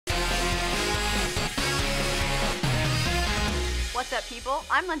What's up, people?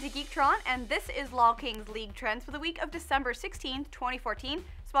 I'm Lindsay Geektron, and this is LolKing's League Trends for the week of December 16th, 2014,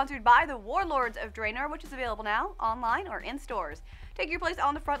 sponsored by the Warlords of Draenor, which is available now, online or in stores. Take your place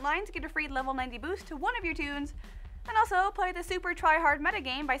on the front lines, get a free level 90 boost to one of your tunes, and also play the super try-hard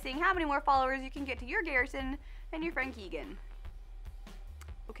metagame by seeing how many more followers you can get to your garrison and your friend Keegan.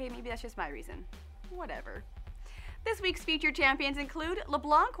 Okay, maybe that's just my reason. Whatever. This week's featured champions include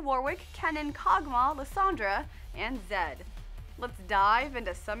LeBlanc, Warwick, Kennen, Kog'Maw, Lysandra, and Zed. Let's dive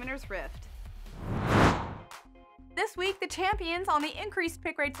into Summoner's Rift. This week, the champions on the increased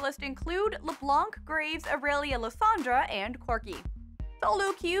pick rates list include LeBlanc, Graves, Aurelia, Lysandra, and Corki.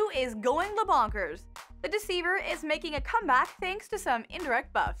 Solo Q is going LeBlancers. The Deceiver is making a comeback thanks to some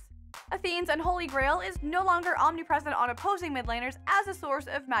indirect buffs. Athene's Unholy Grail is no longer omnipresent on opposing mid laners as a source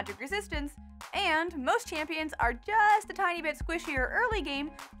of magic resistance, and most champions are just a tiny bit squishier early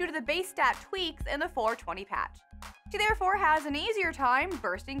game due to the base stat tweaks in the 420 patch. She therefore has an easier time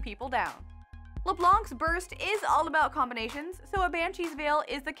bursting people down. LeBlanc's burst is all about combinations, so a Banshee's Veil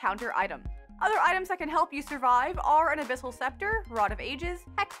is the counter item. Other items that can help you survive are an Abyssal Scepter, Rod of Ages,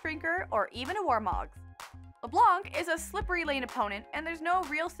 Hex Drinker, or even a Warmogs. LeBlanc is a slippery lane opponent, and there's no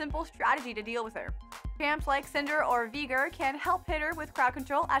real simple strategy to deal with her. Champs like Cinder or Vigor can help hit her with crowd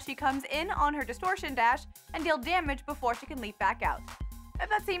control as she comes in on her distortion dash and deal damage before she can leap back out. If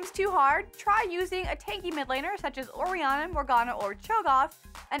that seems too hard, try using a tanky mid laner such as Orianna, Morgana, or Cho'Gath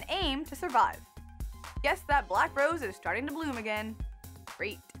and aim to survive. Guess that black rose is starting to bloom again.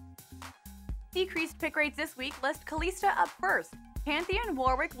 Great. Decreased pick rates this week list Kalista up first. Pantheon,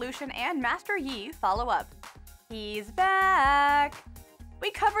 Warwick, Lucian, and Master Yi follow up. He's back! We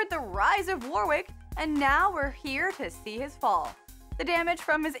covered the rise of Warwick, and now we're here to see his fall. The damage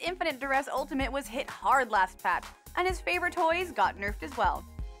from his Infinite Duress ultimate was hit hard last patch, and his favorite toys got nerfed as well.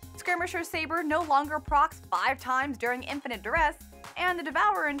 Skirmisher's Saber no longer procs 5 times during Infinite Duress, and the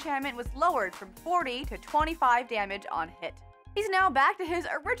Devourer enchantment was lowered from 40 to 25 damage on hit. He's now back to his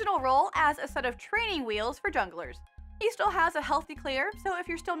original role as a set of training wheels for junglers. He still has a healthy clear, so if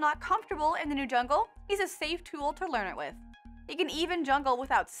you're still not comfortable in the new jungle, he's a safe tool to learn it with. He can even jungle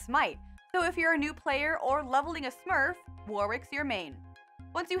without smite, so if you're a new player or leveling a smurf, Warwick's your main.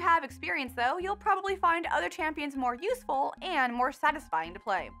 Once you have experience though, you'll probably find other champions more useful and more satisfying to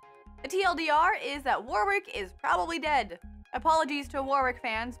play. The TLDR is that Warwick is probably dead. Apologies to Warwick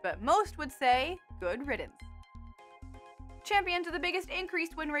fans, but most would say good riddance. Champions with the biggest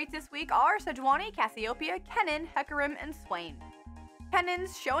increased win rates this week are Sejuani, Cassiopeia, Kennen, Hecarim, and Swain.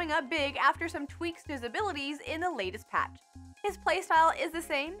 Kennen's showing up big after some tweaks to his abilities in the latest patch. His playstyle is the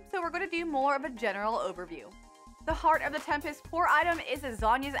same, so we're going to do more of a general overview. The Heart of the Tempest core item is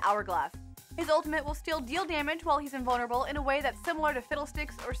Zhonya's Hourglass. His ultimate will still deal damage while he's invulnerable in a way that's similar to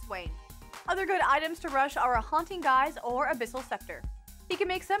Fiddlesticks or Swain. Other good items to rush are a Haunting Guise or Abyssal Scepter. He can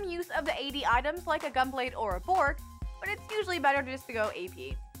make some use of the AD items like a Gunblade or a Bork, but it's usually better just to go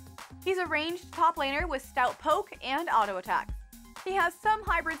AP. He's a ranged top laner with stout poke and auto attacks. He has some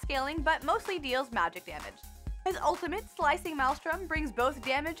hybrid scaling, but mostly deals magic damage. His ultimate, Slicing Maelstrom, brings both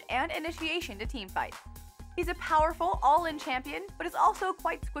damage and initiation to teamfights. He's a powerful all-in champion, but is also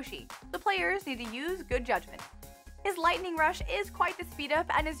quite squishy, so players need to use good judgment. His Lightning Rush is quite the speed up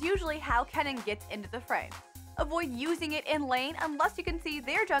and is usually how Kennen gets into the fray. Avoid using it in lane unless you can see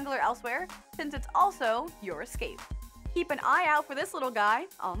their jungler elsewhere, since it's also your escape. Keep an eye out for this little guy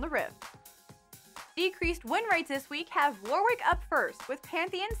on the Rift. Decreased win rates this week have Warwick up first, with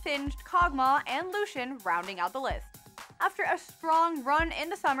Pantheon, Singed, Kog'Maw, and Lucian rounding out the list. After a strong run in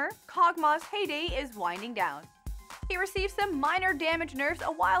the summer, Kog'Maw's heyday is winding down. He received some minor damage nerfs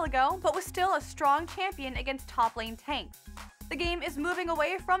a while ago, but was still a strong champion against top lane tanks. The game is moving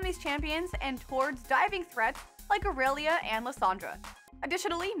away from these champions and towards diving threats like Aurelia and Lysandra.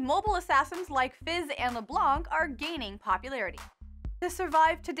 Additionally, mobile assassins like Fizz and LeBlanc are gaining popularity. To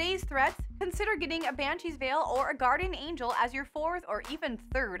survive today's threats, consider getting a Banshee's Veil or a Guardian Angel as your 4th or even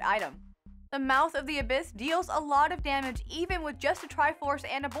 3rd item. The Mouth of the Abyss deals a lot of damage even with just a Triforce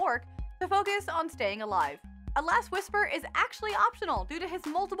and a Bork, so focus on staying alive. A Last Whisper is actually optional due to his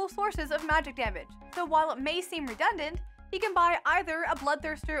multiple sources of magic damage, so while it may seem redundant, he can buy either a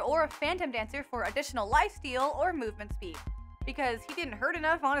Bloodthirster or a Phantom Dancer for additional lifesteal or movement speed, because he didn't hurt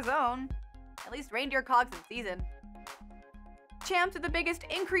enough on his own. At least reindeer cogs in season. Champs with the biggest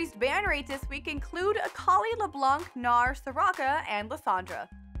increased ban rates this week include Akali, LeBlanc, Gnar, Soraka, and Lysandra.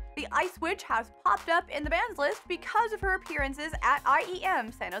 The Ice Witch has popped up in the bans list because of her appearances at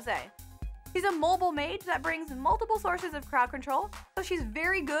IEM San Jose. She's a mobile mage that brings multiple sources of crowd control, so she's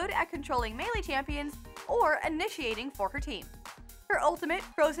very good at controlling melee champions or initiating for her team. Her ultimate,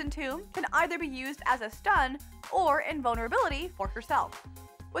 Frozen Tomb, can either be used as a stun or invulnerability for herself.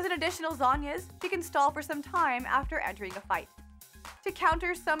 With an additional Zhonya's, she can stall for some time after entering a fight. To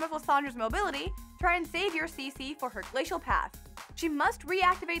counter some of Lysandra's mobility, try and save your CC for her Glacial Path. She must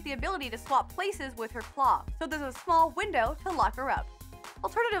reactivate the ability to swap places with her Claw, so there's a small window to lock her up.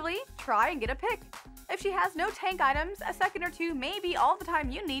 Alternatively, try and get a pick. If she has no tank items, a second or two may be all the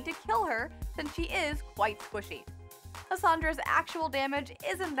time you need to kill her, since she is quite squishy. Lysandra's actual damage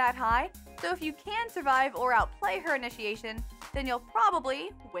isn't that high, so if you can survive or outplay her initiation, then you'll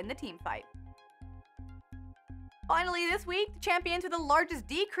probably win the team fight. Finally this week, the champions with the largest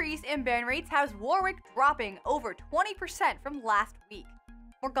decrease in ban rates has Warwick dropping over 20% from last week.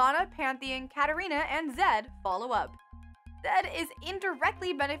 Morgana, Pantheon, Katarina, and Zed follow up. Zed is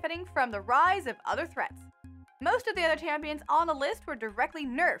indirectly benefiting from the rise of other threats. Most of the other champions on the list were directly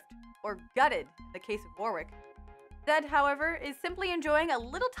nerfed, or gutted in the case of Warwick. Zed, however, is simply enjoying a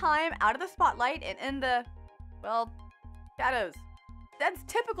little time out of the spotlight and in the, well, shadows. Zed's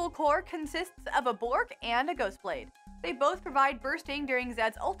typical core consists of a Bork and a Ghostblade. They both provide bursting during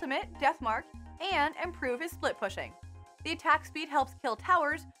Zed's ultimate, Deathmark, and improve his split pushing. The attack speed helps kill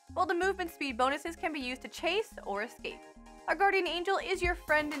towers, while the movement speed bonuses can be used to chase or escape. A Guardian Angel is your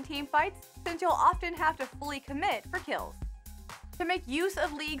friend in team fights, since you'll often have to fully commit for kills. To make use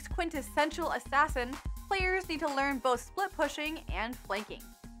of League's quintessential assassin, players need to learn both split pushing and flanking.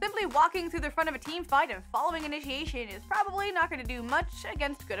 Simply walking through the front of a team fight and following initiation is probably not going to do much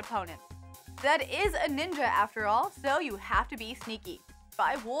against good opponents. Zed is a ninja after all, so you have to be sneaky.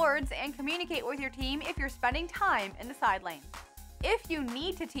 Buy wards and communicate with your team if you're spending time in the side lane. If you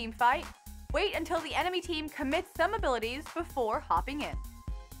need to team fight, wait until the enemy team commits some abilities before hopping in.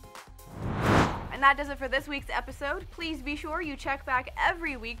 And that does it for this week's episode. Please be sure you check back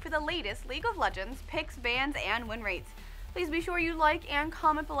every week for the latest League of Legends picks, bans, and win rates. Please be sure you like and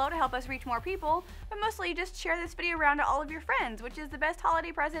comment below to help us reach more people, but mostly just share this video around to all of your friends, which is the best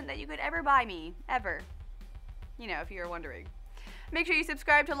holiday present that you could ever buy me, ever. You know, if you were wondering. Make sure you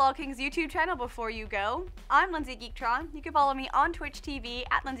subscribe to LolKing's YouTube channel before you go. I'm Lindsay Geektron. You can follow me on Twitch TV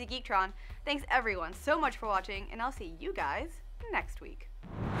at Lindsay Geektron. Thanks everyone so much for watching, and I'll see you guys next week.